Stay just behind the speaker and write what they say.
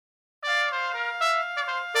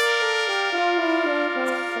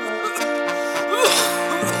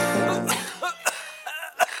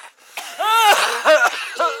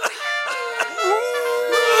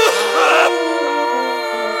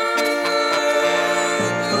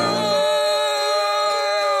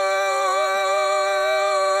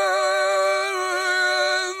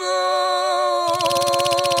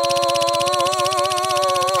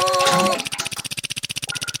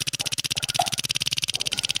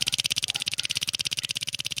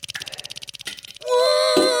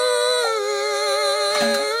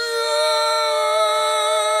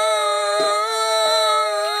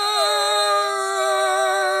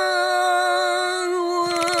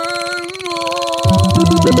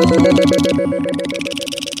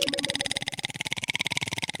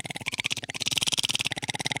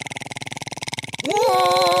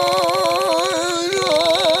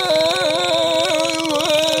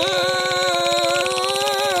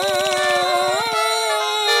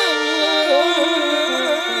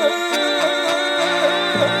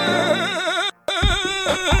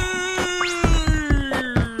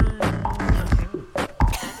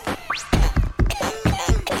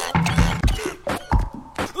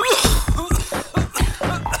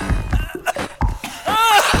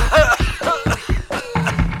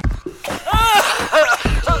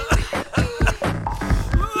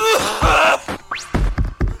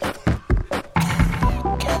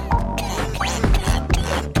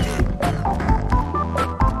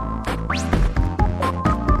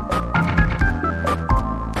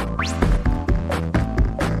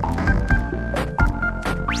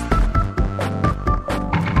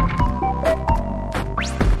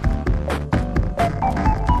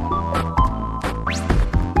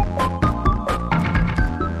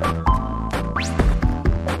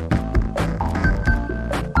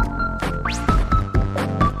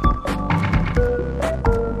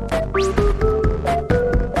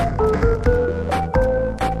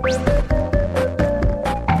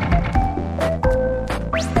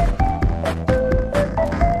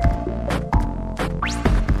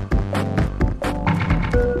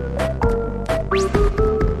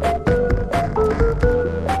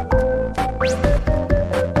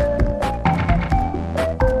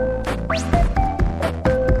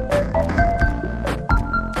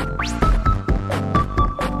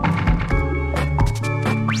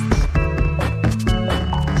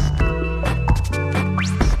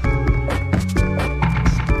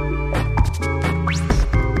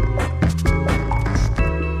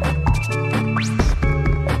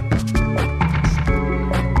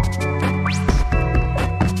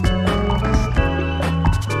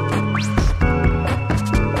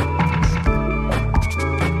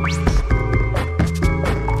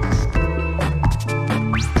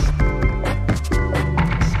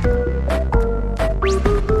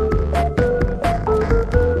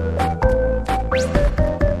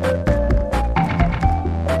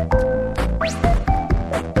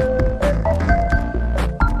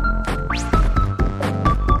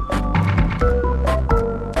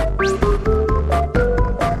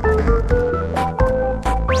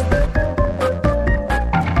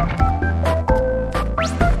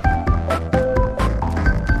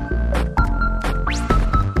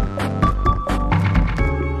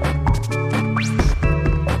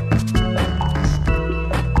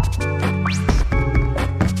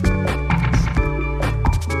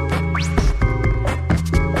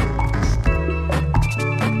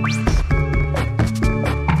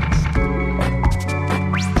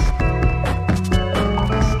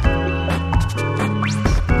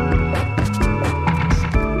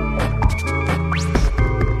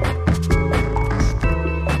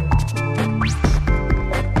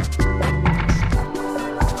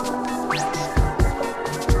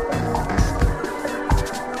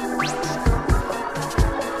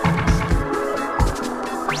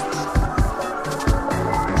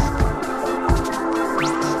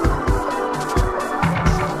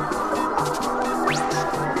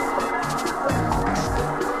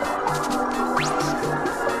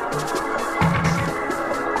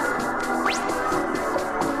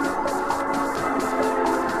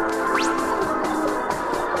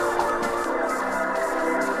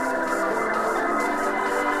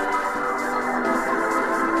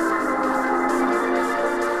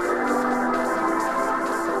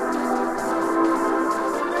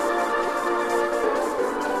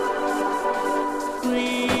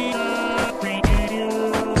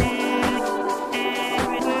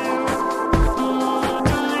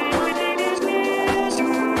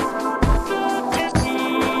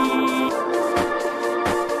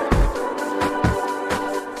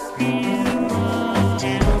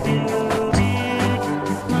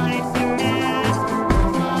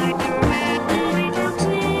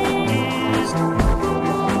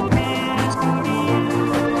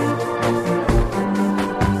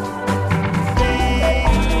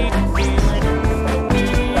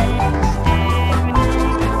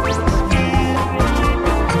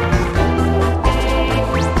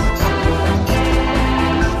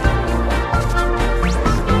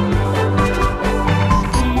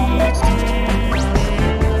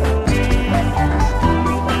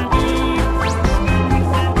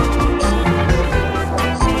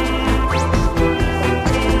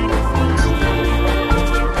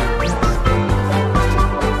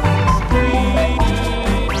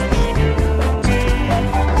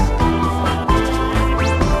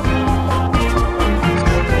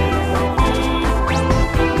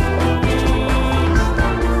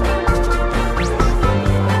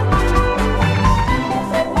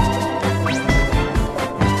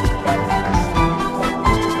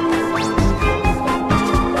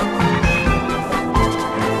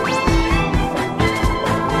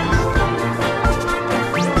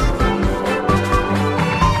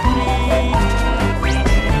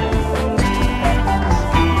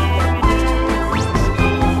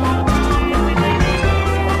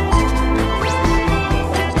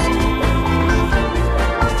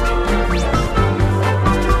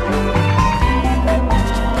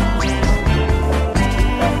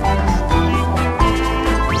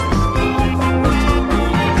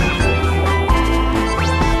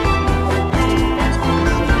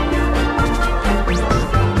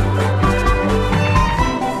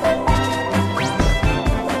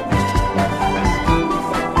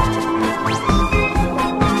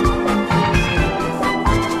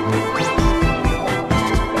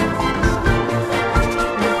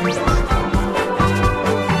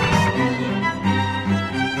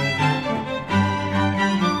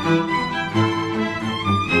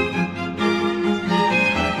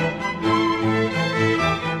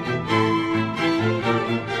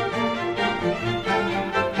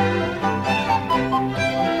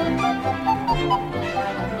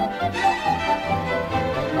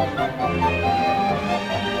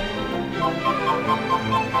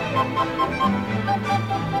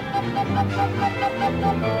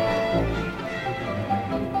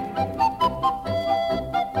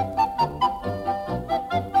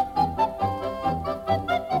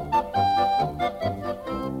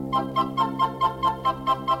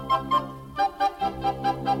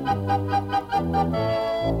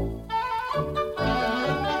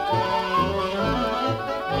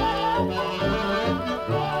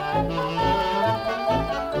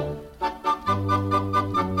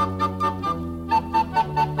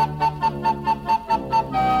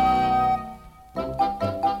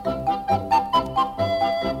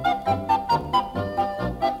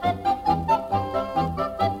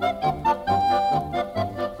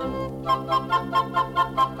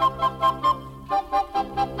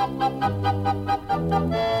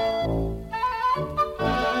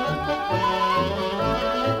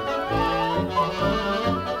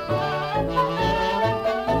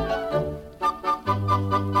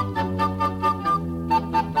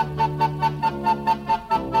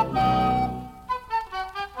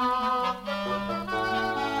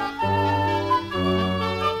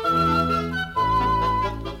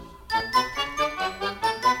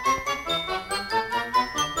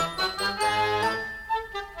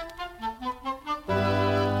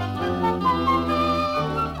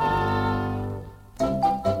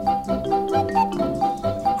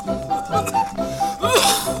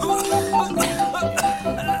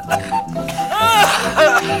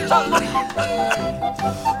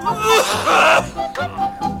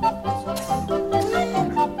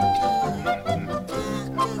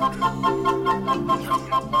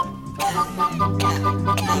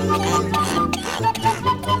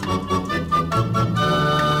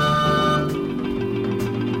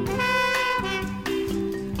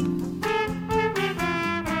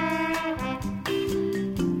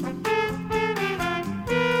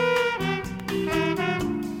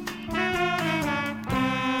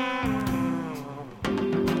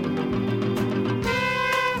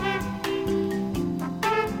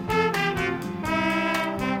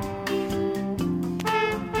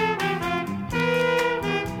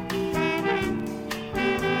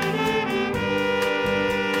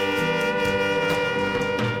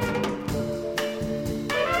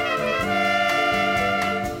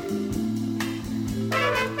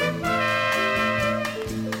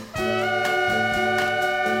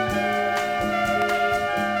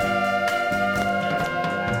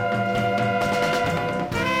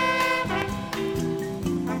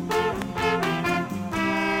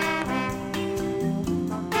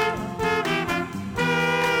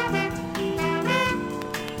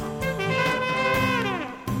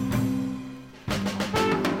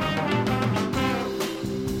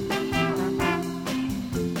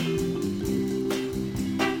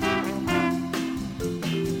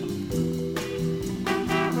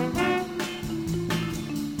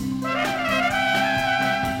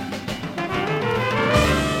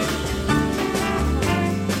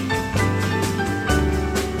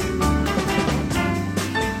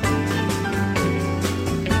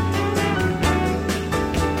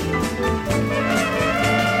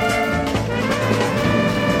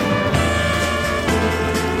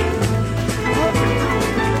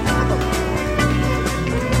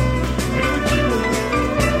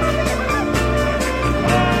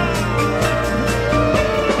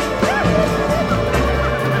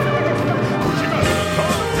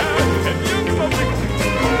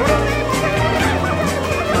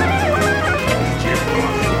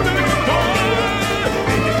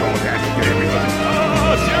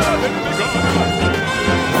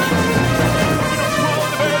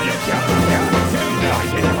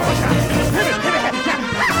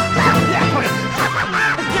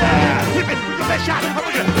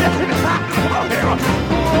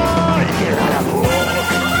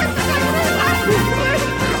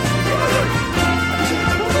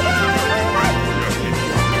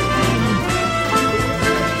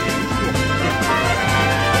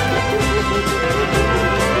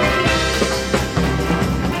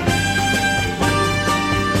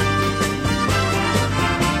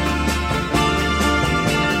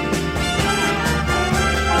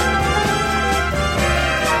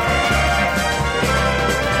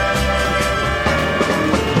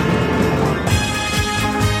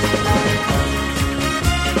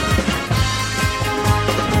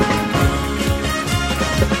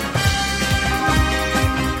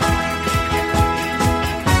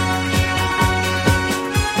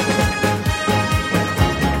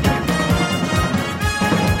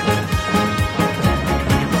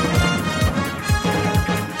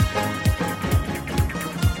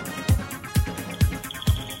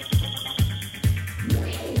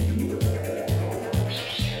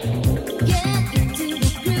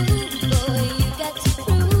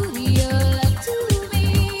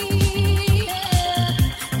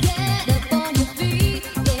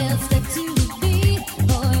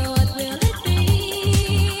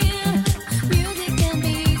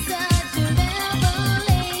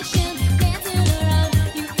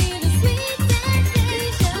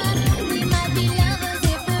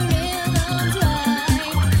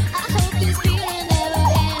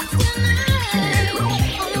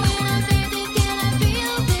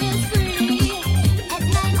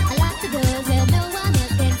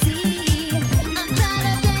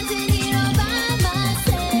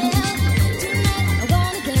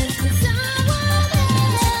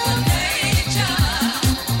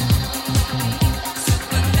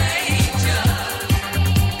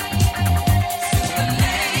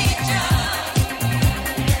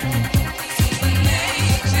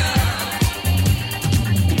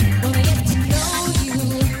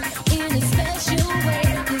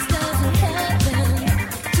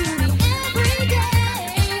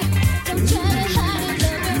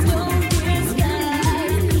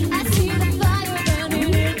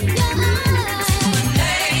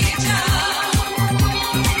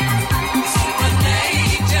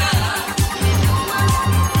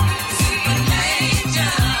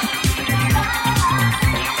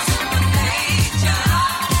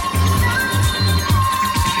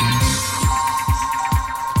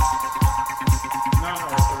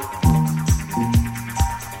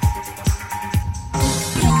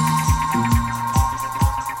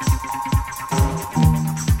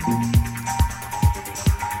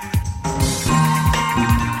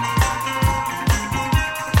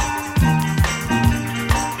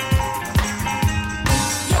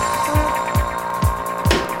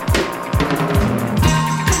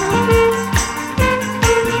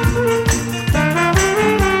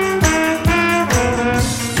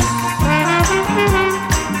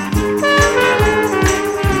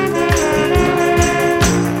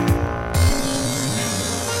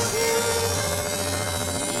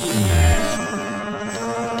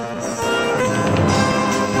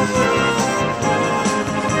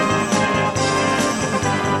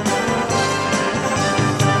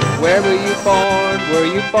Where were you born? Were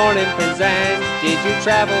you born in Penzance? Did you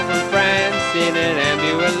travel from France in an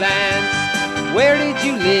ambulance? Where did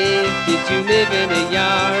you live? Did you live in a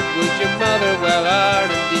yard? Was your mother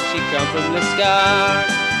well-armed, and did she come from Liscard?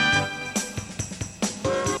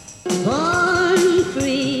 Born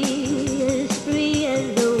free as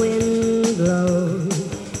the wind blows,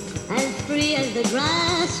 as free as the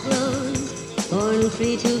grass grows, born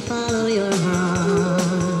free to follow your heart.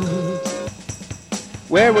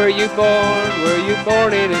 Where were you born? Were you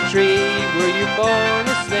born in a tree? Were you born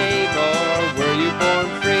a slave or were you born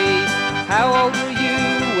free? How old were you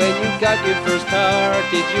when you got your first car?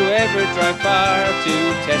 Did you ever drive far to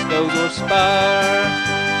Tesco's or Spar?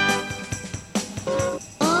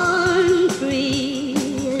 Born free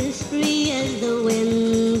as the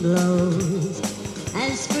wind blows,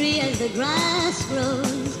 as free as the grass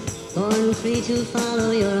grows, born free to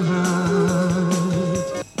follow your heart.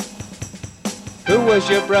 Who was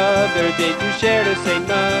your brother? Did you share the same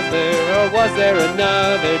mother? Or was there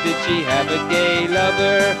another? Did she have a gay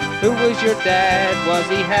lover? Who was your dad? Was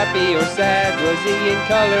he happy or sad? Was he in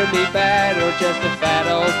Color Me Bad or just a fat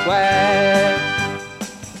old twat?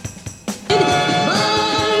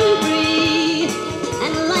 Born free,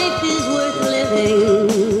 and life is worth living,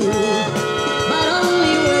 but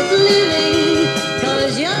only worth living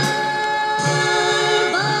 'cause you're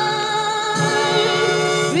born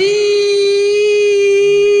free.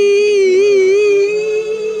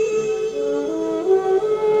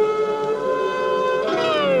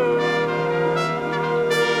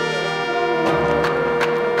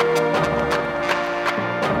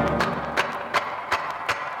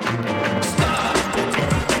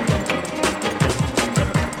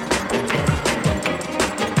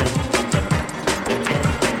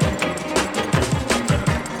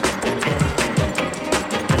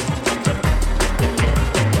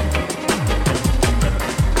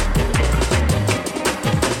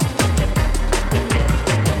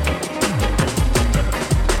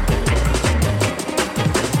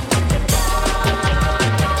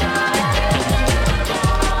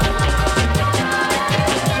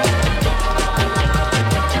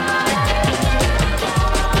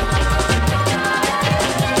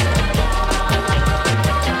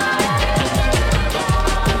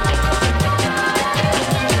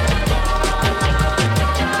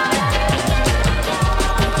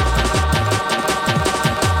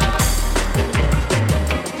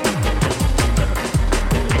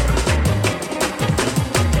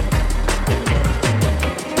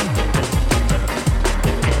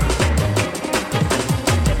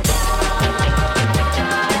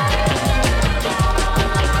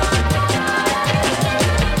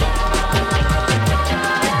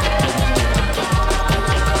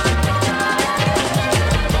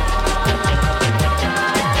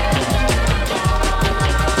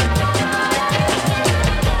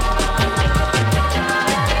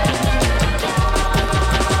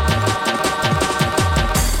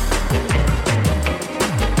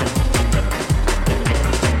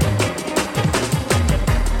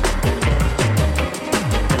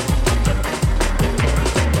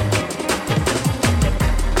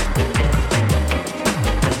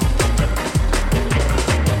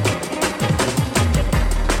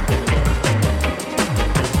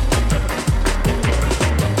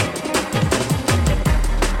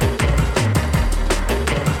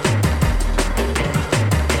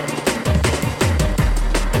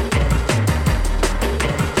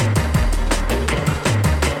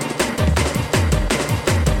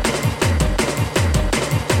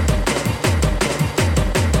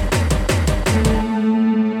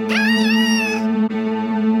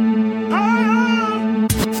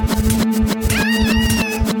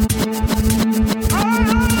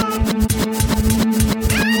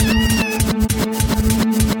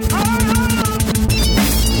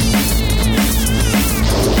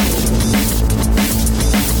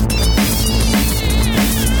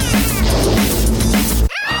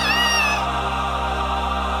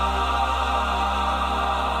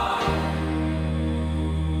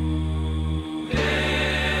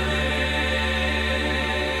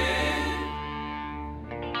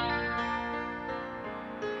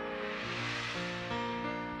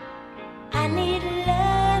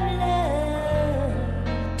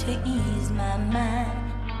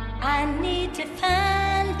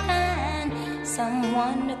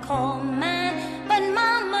 someone to call mine. But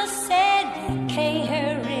Mama said you can't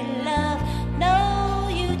hurry love. No,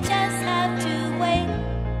 you just have to wait.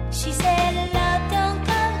 She said love don't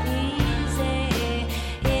come easy.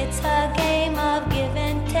 It's a game of give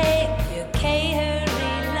and take. You can't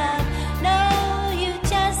hurry love. No, you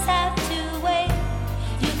just have to wait.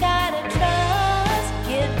 You gotta trust,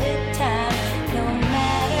 give it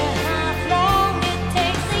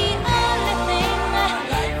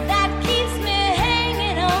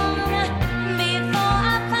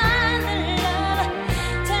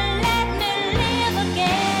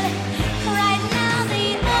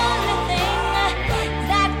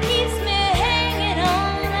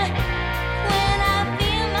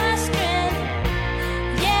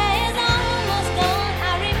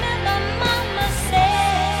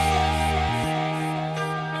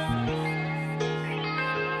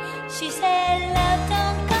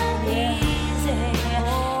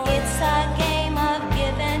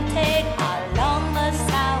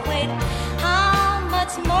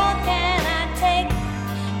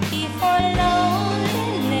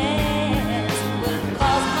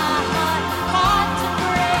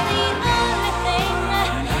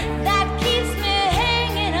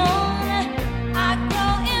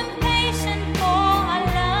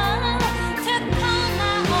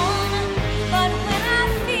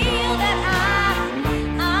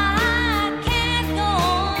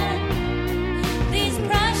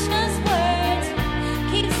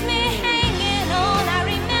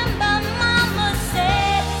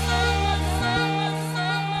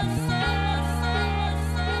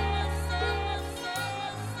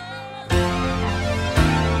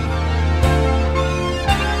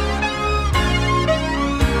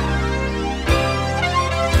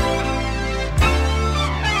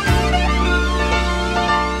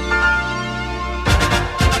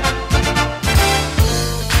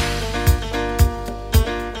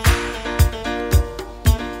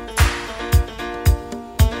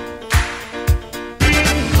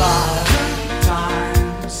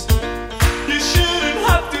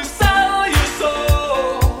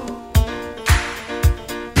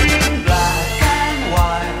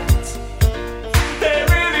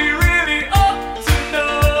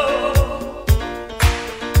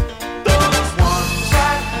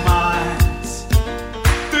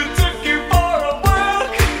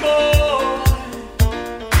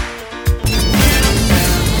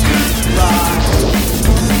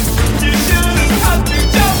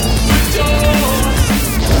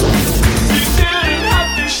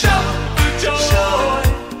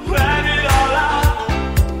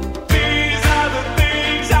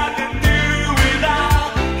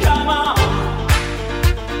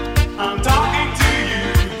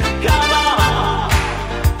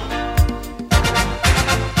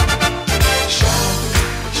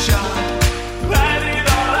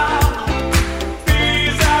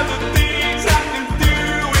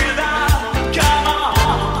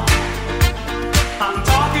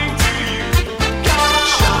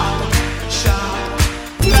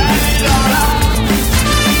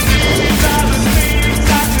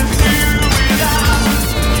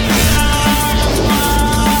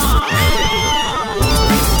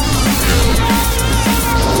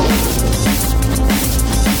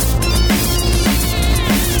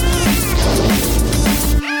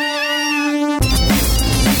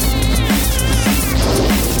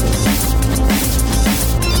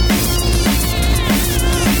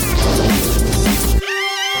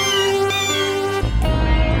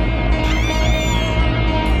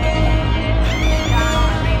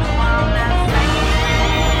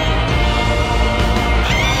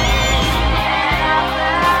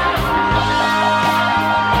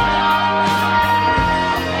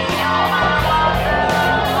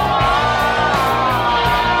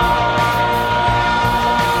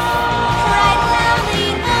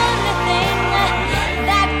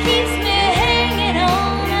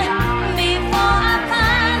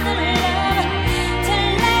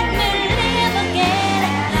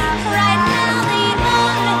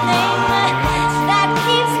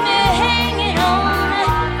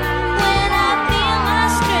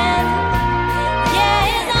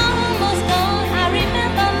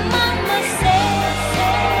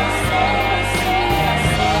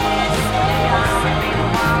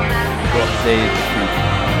save the people?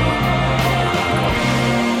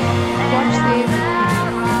 God save the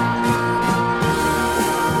people.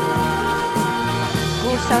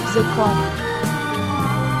 Go serve the cop.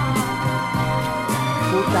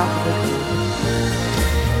 Go serve the people.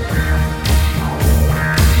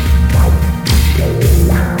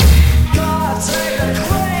 God save the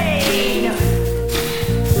Queen,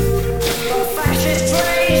 the fascist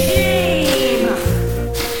regime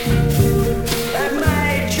that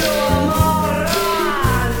made you a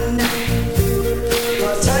moron,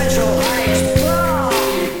 potential hate bomb.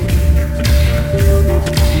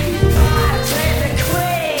 God save the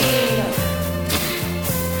Queen,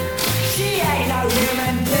 she ain't no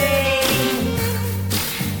human being.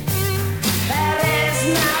 There is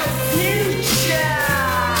no future.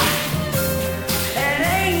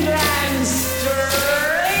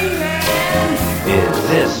 Is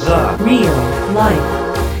this the real life?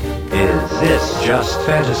 Is this just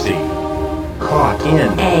fantasy? Caught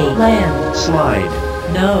in A land slide.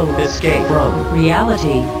 No Escape from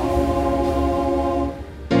reality.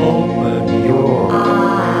 Open your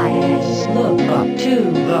Eyes look up to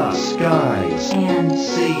the skies. and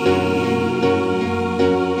See.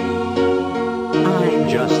 I'm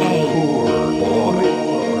Just a a poor boy.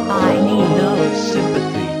 I need no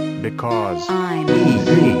Sympathy. Because I'm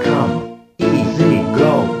easy come, easy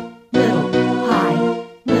go. little high,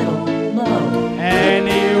 little low.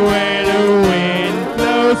 Anywhere the wind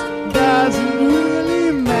blows doesn't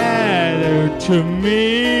really matter to me.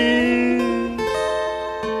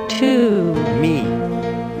 To Me.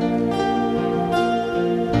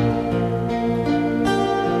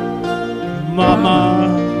 Mama,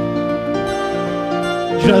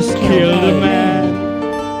 just kill the man.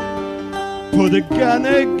 Put a gun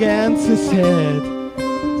against his head.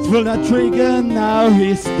 Pull the trigger, now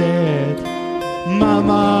he's dead.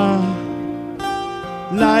 Mama,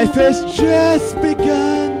 life has just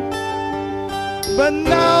begun. But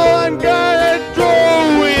now I'm gonna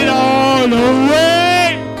throw it all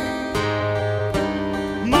away.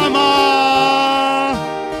 Mama,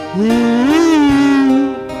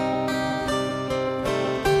 ooh,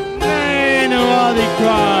 ain't nobody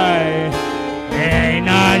cry. Ain't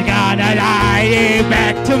not gonna lie you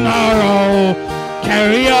back tomorrow.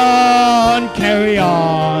 Carry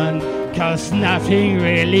on, 'cause nothing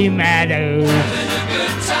really matters.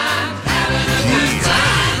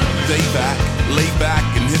 Lay back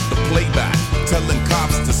and hit the playback. Telling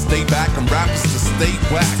cops to stay back and rappers to stay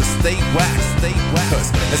whack, stay whack. 'Cause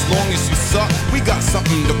as long as you suck, we got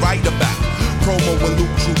something to write about. Promo and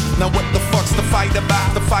loot you. Now what the fuck's the fight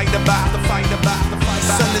about? The fight about.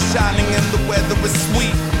 Sun is shining and the weather is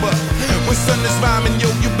sweet, but when sun is rhyming, yo,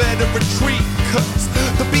 you better retreat. 'Cause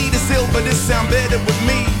the beat is ill, but it sound better with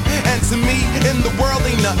me. And to me, in the world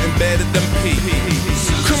ain't nothing better than P.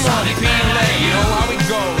 Come on, P-Lay, you know how it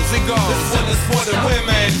goes. This one is for the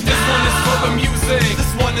women. This one is for the music.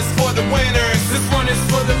 This one is for the winners. This one is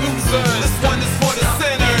for the losers. This one is for the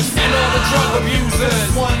sinners and all the drug abusers.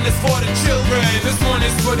 This one is for the children. This one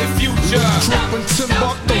is for the future. Dropping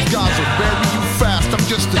Timbuk, those guys will bury you fast. I'm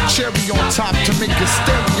just a cherry on top to make your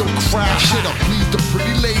stereo crash. Shit, I please the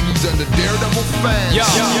pretty ladies and the daredevil fans.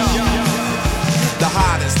 The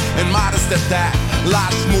hottest and modest at that.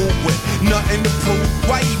 Lie smooth with nothing to prove.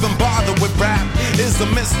 Why even bother with rap? It's a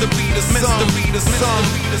mystery to some.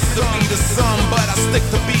 But I stick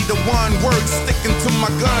to be the one. Word sticking to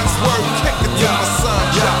my guns. Word kicking to my son.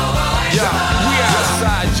 We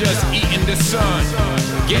outside just eating the sun.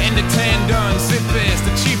 Getting the tan done. Zip is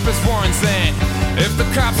the cheapest ones. And if the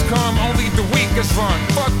cops come, only the weakest run.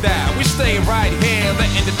 Fuck that. We stay right here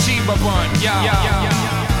letting the cheaper run.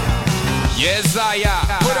 Yes,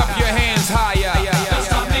 put up your hands higher. Don't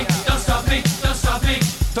stop me, don't stop me, don't stop me.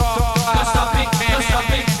 Don't stop me, don't stop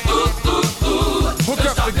me. Ooh, ooh, ooh. Hook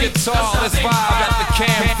up the guitar, let's vibe at the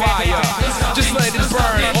campfire. Just let it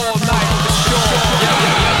burn all night on the shore.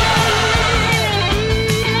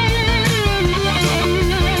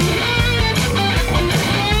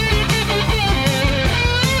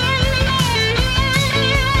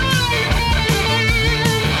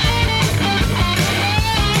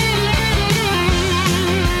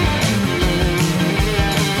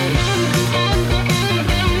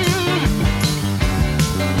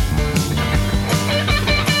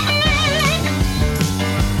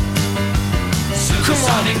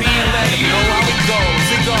 You know how it goes.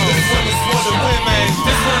 This one is for the women.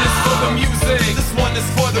 This one is for the music. This one is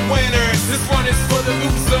for the winners. This one is for the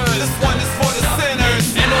losers. This one is for the sinners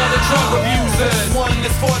and all the drug abusers. This one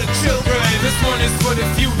is for the children. This one is for the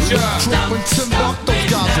future. Dropping Timbuk, those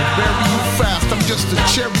guys will bury you fast. I'm just a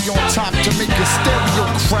cherry on top to make your stereo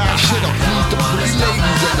crash. Shit, I please the pretty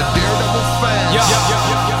ladies and the daredevil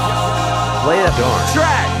Play that darn.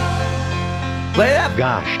 Track. Play that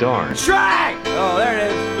Gosh darn. track. Oh, there it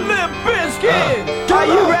is. Limp Bizkit. Are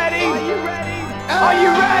you ready? Are you ready? Are you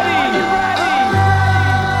ready?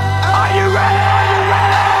 Are you ready? Are you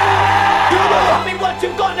ready? Tell me what you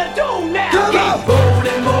gonna do now. Keep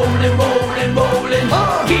rolling, rolling, rolling, rolling.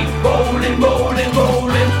 Keep rolling, rolling,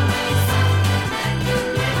 rolling.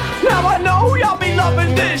 Now I know y'all be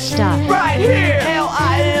loving this Stop. right here.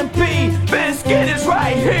 L-I-M-P, Bizkit is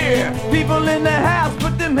right here. People in the house,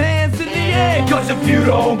 put them hands in the air. Cause if you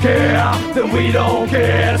don't care, then we don't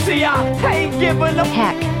care. See, I ain't giving a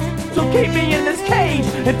Heck. so keep me in this cage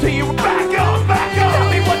until you back up, back up. Tell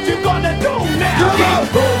me what you gonna do now.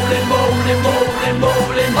 Keep rolling, rolling, rolling,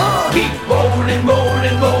 rolling. Keep rolling,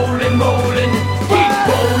 rolling, rolling, rolling. Keep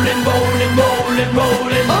rolling, rolling, rolling,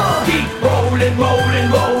 rolling. Keep rolling, rolling,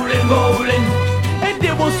 rolling, rolling. And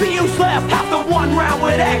then we'll see who's left after one round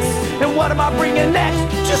with X. And what am I bringing next?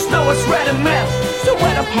 Just know it's red and meth. So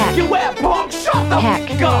where the fuck you at, punk? Shut the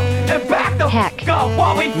fuck up and back the fuck up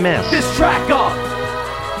while we Miss. this track up.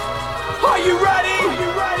 Are you ready? Are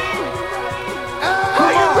you ready?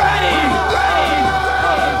 Are you ready?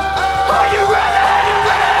 Are you ready?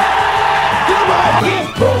 Come on! Keep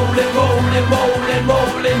rolling, rolling, rolling,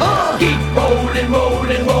 rolling. Keep rolling,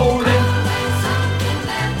 rolling, rolling.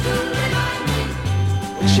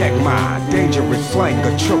 Check my dangerous slang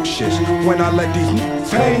atrocious. When I let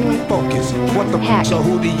these hang focus, what the fuck's a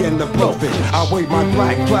hoodie and the blowfish? I wave my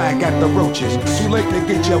black flag at the roaches. Too late to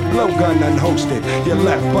get your blowgun unhosted. You're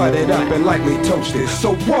left butted up and lightly toasted.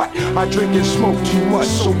 So what? I drink and smoke too much.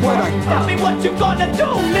 So what? Tell me what you gonna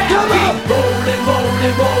do now. Keep rolling,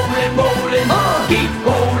 rolling, rolling, rolling. Keep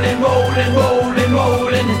rolling, rolling, rolling,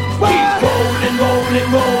 rolling. Keep rolling, rolling,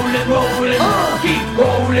 rolling, rolling. Keep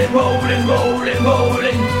rolling, rolling, rolling,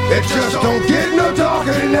 rolling. It just don't get no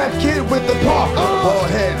darker than that kid with the park. Bald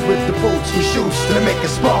head with the boots and shoes to make a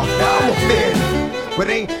spark. I'm a fan, but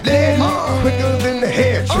ain't dead. Quicker than the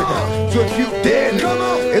hair trigger. So if you dare,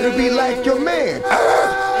 it'll be like your man.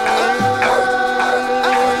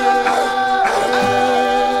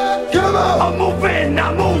 Come on! I'm moving,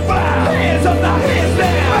 I'm moving. Hands up, now hands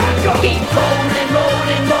down. Keep rolling,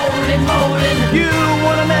 rolling, rolling, rolling. You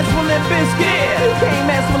wanna mess with Limp Bizkit? You can't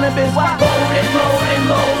mess with Limp Bizkit. Rolling, rolling,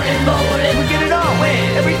 rolling, rolling. We get it on,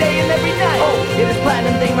 man, every day and every night. Oh, get this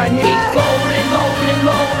platinum thing right here. Keep rolling, rolling,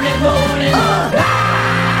 rolling, rolling.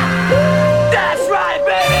 That's right,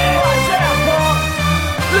 baby. Watch out, punk.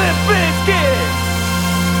 Limp Bizkit.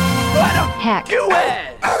 Where the Heck. you at?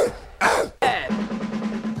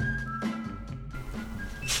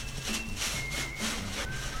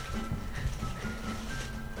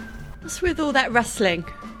 What's with all that rustling?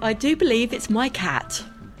 I do believe it's my cat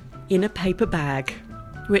in a paper bag,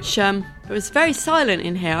 which it was very silent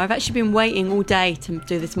in here. I've actually been waiting all day to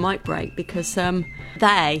do this mic break because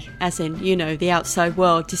they, as in, you know, the outside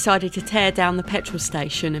world, decided to tear down the petrol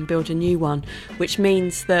station and build a new one, which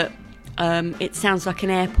means that it sounds like an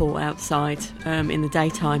airport outside in the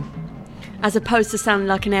daytime, as opposed to sounding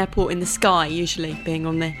like an airport in the sky, usually being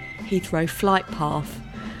on the Heathrow flight path.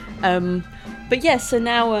 But yes, so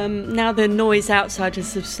now the noise outside has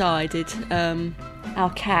subsided. Our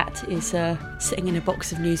cat is sitting in a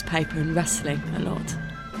box of newspaper and rustling a lot.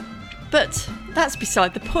 But that's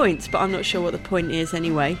beside the point, but I'm not sure what the point is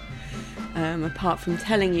anyway, apart from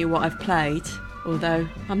telling you what I've played, although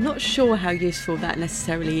I'm not sure how useful that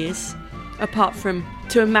necessarily is, apart from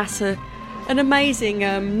to amass an amazing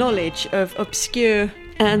knowledge of obscure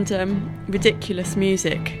and ridiculous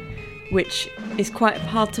music, which is quite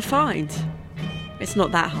hard to find. It's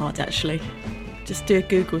not that hard, actually. Just do a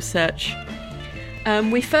Google search.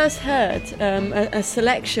 We first heard a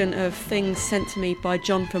selection of things sent to me by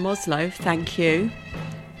John from Oslo, thank you.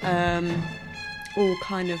 All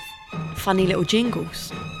kind of funny little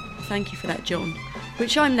jingles. Thank you for that, John.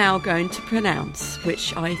 Which I'm now going to pronounce,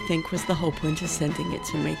 which I think was the whole point of sending it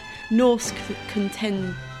to me. Norsk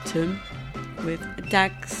Contentum with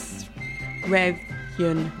Dags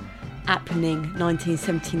Revjun Appning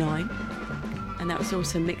 1979. And that was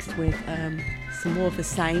also mixed with some more of the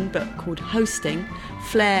same, but called Hosting,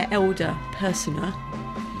 Flair Elder Persona.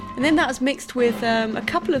 And then that was mixed with a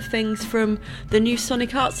couple of things from the new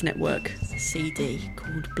Sonic Arts Network CD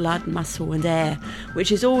called Blood, Muscle and Air,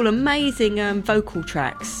 which is all amazing vocal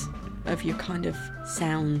tracks of your kind of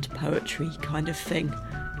sound poetry kind of thing.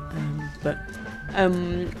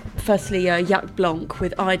 Firstly, Jack Blanc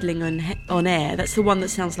with Idling on Air. That's the one that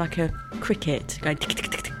sounds like a cricket going tick, tick,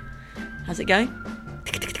 tick, tick. How's it going?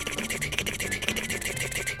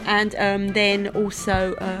 And then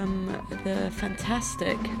also the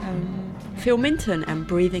fantastic Phil Minton and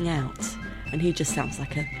Breathing Out. And he just sounds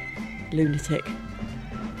like a lunatic.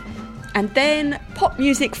 And then pop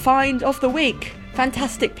music find of the week.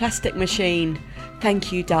 Fantastic Plastic Machine.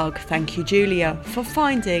 Thank you, Doug. Thank you, Julia, for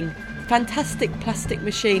finding Fantastic Plastic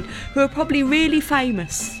Machine, who are probably really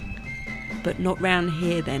famous, but not round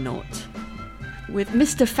here they're not. With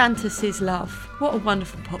Mr. Fantasy's Love. What a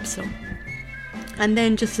wonderful pop song. And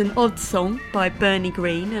then just an odd song by Bernie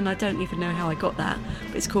Green, and I don't even know how I got that,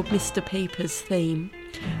 but it's called Mr. Peepers Theme.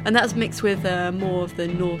 And that's mixed with more of the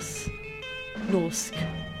Norse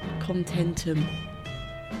contentum,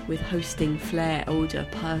 with hosting Flair Older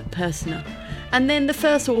Personer. And then the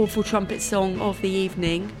first awful trumpet song of the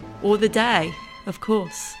evening, or the day, of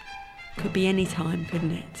course. Could be any time,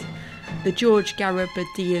 couldn't it? The George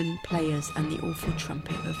Garabedian Players and the Awful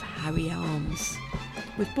Trumpet of Harry Arms,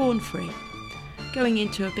 with Born Free. Going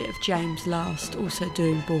into a bit of James Last, also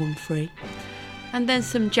doing Born Free. And then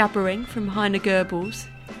some jabbering from Heine Goebbels,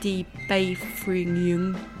 Die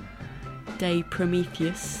Befreiung de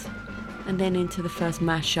Prometheus. And then into the first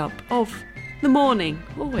mashup of the morning,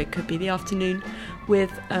 or it could be the afternoon,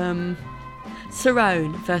 with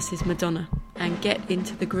Cerrone versus Madonna. And Get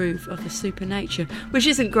Into the Groove of the Supernature, which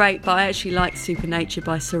isn't great, but I actually like Supernature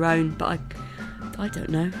by Cerrone, but I don't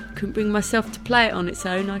know, couldn't bring myself to play it on its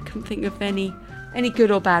own. I couldn't think of any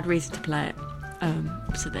good or bad reason to play it,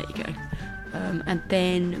 so there you go. And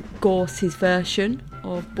then Gorse's version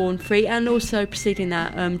of Born Free, and also preceding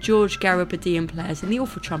that, George Garabedian Players and the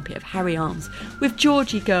Awful Trumpet of Harry Arms with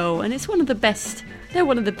Georgie Girl, and it's they're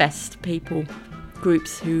one of the best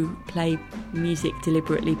groups who play music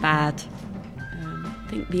deliberately bad.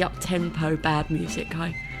 I think the up-tempo bad music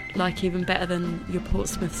I like even better than your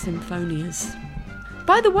Portsmouth Symphonias.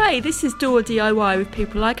 By the way, this is Do or DIY with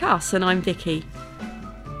people like us, and I'm Vicky.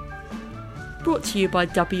 Brought to you by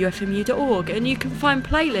WFMU.org, and you can find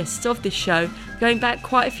playlists of this show going back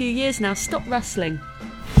quite a few years now. Stop rustling.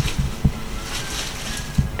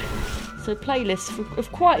 So playlists for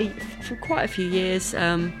quite a few years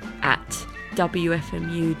at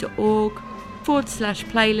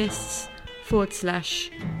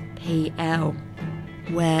WFMU.org/playlists/PL,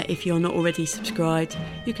 where if you're not already subscribed,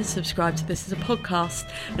 you can subscribe to this as a podcast,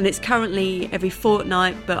 and it's currently every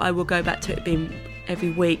fortnight, but I will go back to it being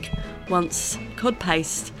every week once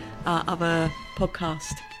Codpaste, other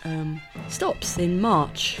podcast, stops in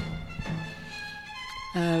March.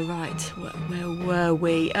 Right, where were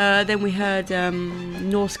we? Then we heard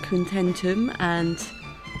Norse Contentum and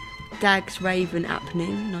Dag's Raven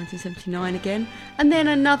Apning, 1979 again. And then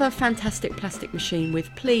another Fantastic Plastic Machine with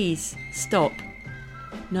Please Stop.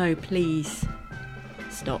 No, Please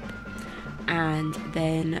Stop. And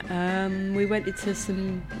then we went into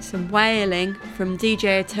some wailing from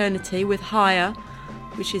DJ Eternity with Higher,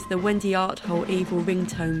 which is the Wendy Arthole Evil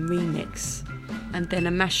Ringtone remix. And then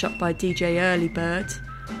a mashup by DJ Earlybird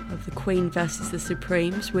of the Queen versus the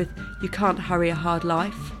Supremes with You Can't Hurry a Hard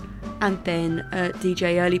Life. And then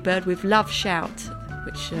DJ Earlybird with Love Shout,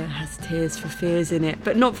 which has Tears for Fears in it,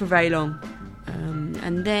 but not for very long.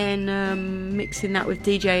 And then mixing that with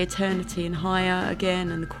DJ Eternity and Higher again,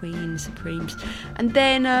 and the Queen Supremes. And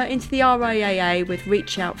then into the RIAA with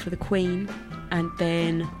Reach Out for the Queen. And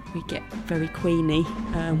then we get very Queeny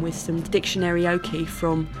with some Dictionary-oki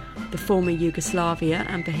from the former Yugoslavia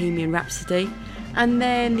and Bohemian Rhapsody. And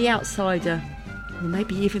then the outsider, or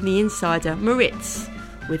maybe even the insider, Moritz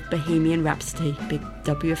with Bohemian Rhapsody, big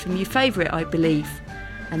WFMU favourite, I believe.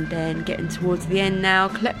 And then getting towards the end now,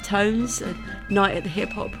 Kleptones, A Night at the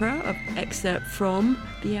Hip Opera, an excerpt from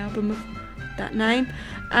the album of that name.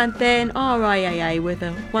 And then RIAA with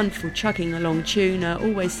a wonderful chugging along tune,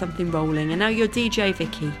 Always Something Rolling. And now your DJ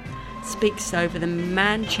Vicky speaks over the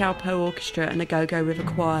Man Chaupo Orchestra and the Go-Go River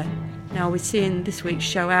Choir. Now we're seeing this week's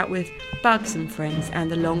show out with Bugs and Friends and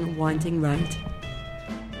The Long and Winding Road.